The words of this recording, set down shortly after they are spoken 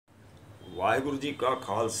वाहिगुरु जी का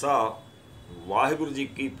खालसा वाहिगुरु जी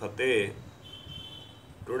की फतेह.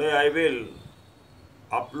 Today I will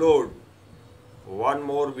upload one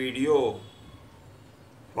more video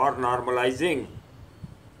for normalizing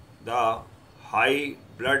the high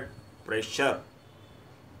blood pressure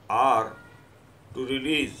or to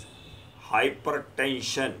release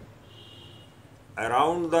hypertension.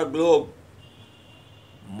 Around the globe,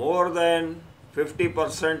 more than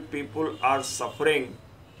 50% people are suffering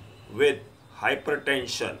with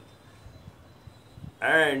hypertension,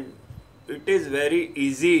 and it is very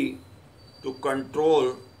easy to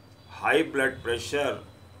control high blood pressure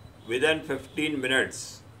within 15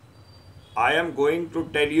 minutes. I am going to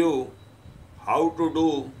tell you how to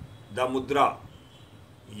do the mudra.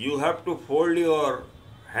 You have to fold your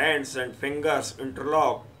hands and fingers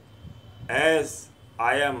interlock as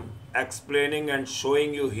I am explaining and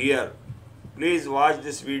showing you here. Please watch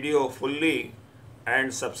this video fully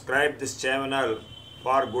and subscribe this channel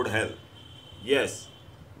for good health. Yes,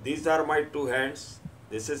 these are my two hands.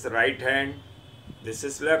 This is right hand, this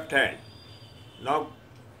is left hand. Now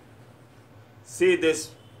see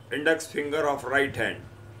this index finger of right hand.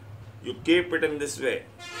 You keep it in this way.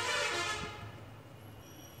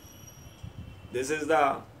 This is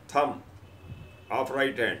the thumb of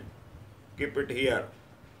right hand. Keep it here.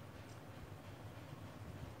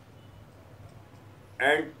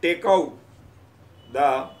 And take out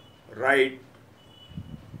the right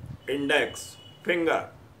index finger.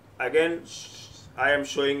 Again, I am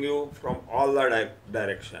showing you from all the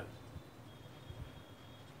direction.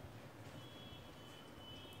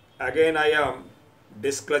 Again, I am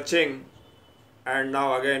disclutching and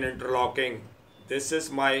now again interlocking. This is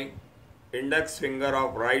my index finger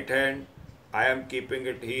of right hand. I am keeping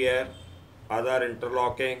it here. Other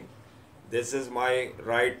interlocking. This is my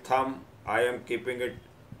right thumb. I am keeping it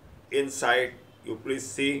inside. You please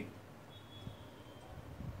see.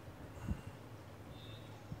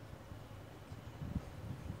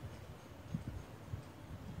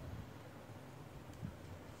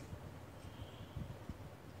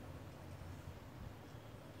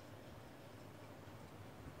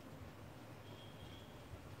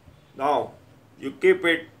 Now you keep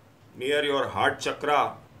it near your heart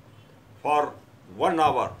chakra for 1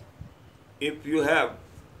 hour. If you have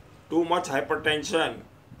too much hypertension,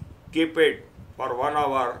 keep it for 1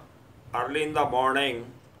 hour early in the morning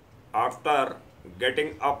after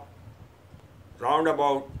getting up round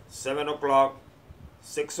about 7 o'clock,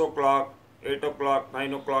 6 o'clock, 8 o'clock,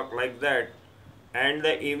 9 o'clock like that, and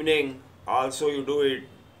the evening also you do it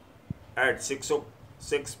at 6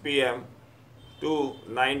 p.m. to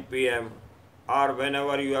 9 p.m. or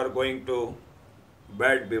whenever you are going to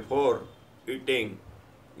bed before eating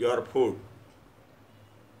your food.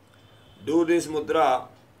 Do this mudra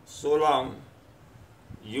so long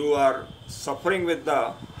you are suffering with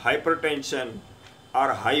the hypertension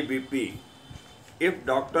or high BP. If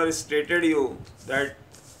doctor stated you that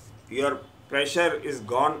your pressure is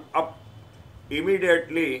gone up,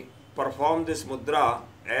 immediately perform this mudra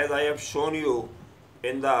as I have shown you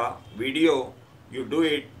in the video. You do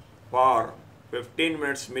it for 15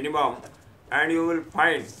 minutes minimum and you will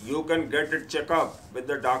find you can get it check up with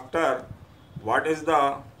the doctor what is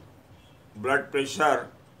the blood pressure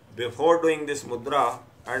before doing this mudra,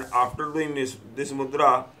 and after doing this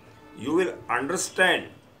mudra you will understand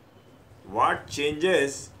what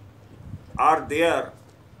changes are there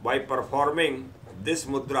by performing this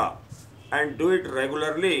mudra, and do it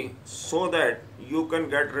regularly so that you can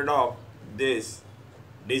get rid of this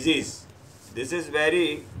disease. This is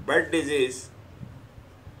very bad disease.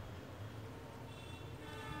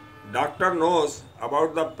 Doctor knows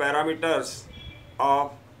about the parameters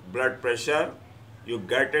of blood pressure. You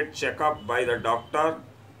get it check up by the doctor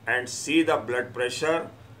and see the blood pressure.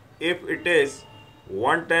 If it is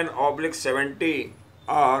 110/70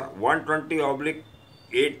 or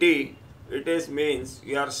 120/80, it is means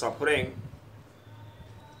you are suffering,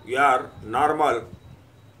 you are normal.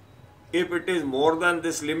 If it is more than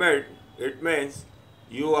this limit, it means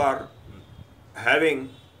you are having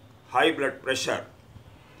high blood pressure.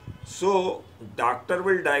 So doctor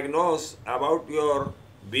will diagnose about your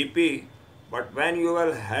BP, but when you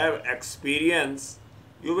will have experience,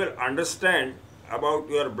 you will understand about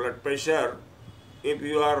your blood pressure. If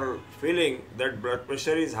you are feeling that blood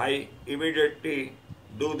pressure is high, immediately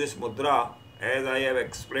do this mudra as I have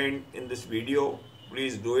explained in this video.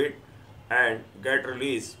 Please do it and get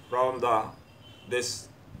release from this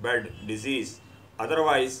bad disease.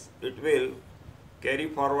 Otherwise, it will carry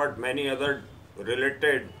forward many other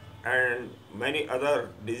related and many other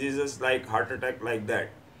diseases like heart attack like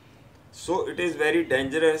that. So it is very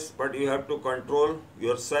dangerous, but you have to control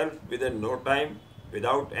yourself within no time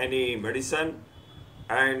without any medicine,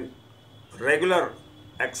 and regular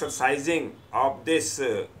exercising of this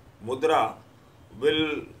mudra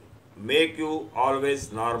will make you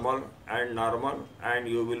always normal, and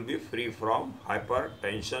you will be free from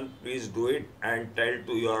hypertension. Please do it and tell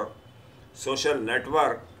to your social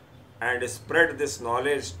network and spread this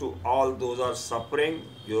knowledge to all those are suffering,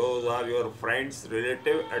 those are your friends,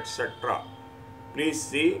 relative, etc. Please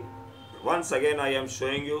see, once again I am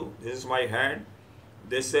showing you, this is my hand,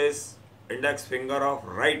 this is index finger of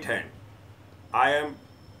right hand. I am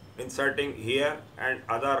inserting here and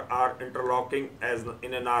other are interlocking as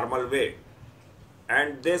in a normal way,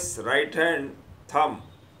 and this right hand thumb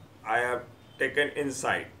I have taken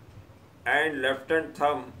inside and left hand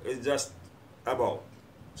thumb is just above.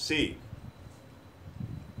 See,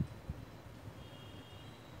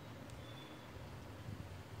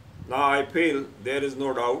 now I feel there is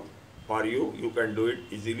no doubt for you, you can do it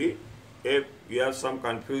easily. If you have some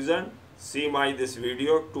confusion, see my this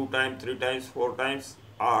video 2 times, 3 times, 4 times,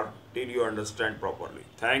 or till you understand properly.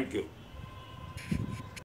 Thank you.